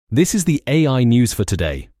This is the AI news for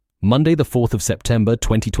today, Monday the 4th of September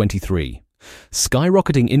 2023.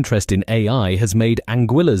 Skyrocketing interest in AI has made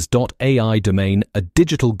Anguilla's .ai domain a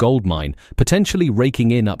digital goldmine, potentially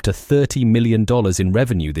raking in up to $30 million in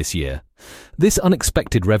revenue this year. This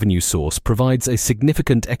unexpected revenue source provides a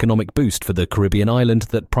significant economic boost for the Caribbean island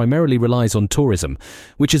that primarily relies on tourism,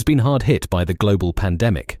 which has been hard hit by the global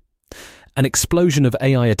pandemic. An explosion of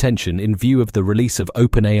AI attention in view of the release of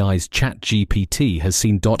OpenAI's ChatGPT has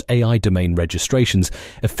seen .ai domain registrations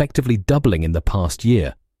effectively doubling in the past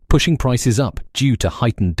year, pushing prices up due to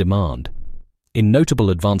heightened demand. In notable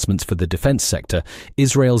advancements for the defense sector,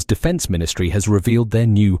 Israel's defense ministry has revealed their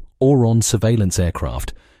new Oron surveillance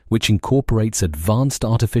aircraft, which incorporates advanced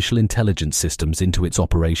artificial intelligence systems into its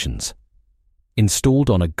operations. Installed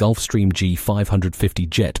on a Gulfstream G550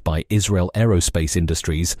 jet by Israel Aerospace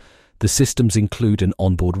Industries, the systems include an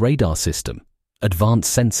onboard radar system,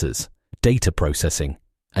 advanced sensors, data processing,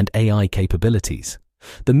 and AI capabilities.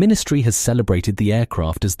 The ministry has celebrated the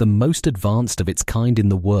aircraft as the most advanced of its kind in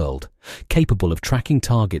the world, capable of tracking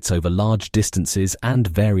targets over large distances and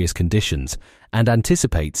various conditions, and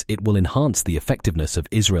anticipates it will enhance the effectiveness of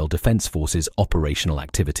Israel Defense Forces' operational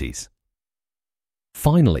activities.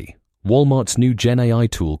 Finally, Walmart's new GenAI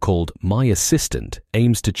tool called My Assistant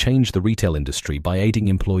aims to change the retail industry by aiding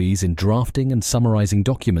employees in drafting and summarizing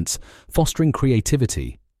documents, fostering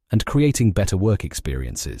creativity, and creating better work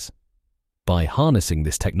experiences. By harnessing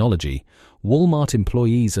this technology, Walmart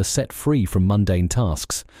employees are set free from mundane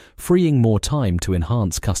tasks, freeing more time to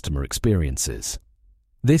enhance customer experiences.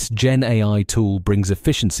 This GenAI tool brings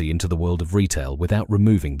efficiency into the world of retail without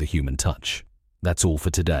removing the human touch. That's all for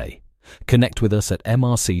today. Connect with us at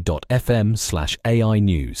mrc.fm/AI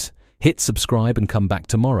news. Hit subscribe and come back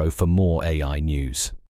tomorrow for more AI news.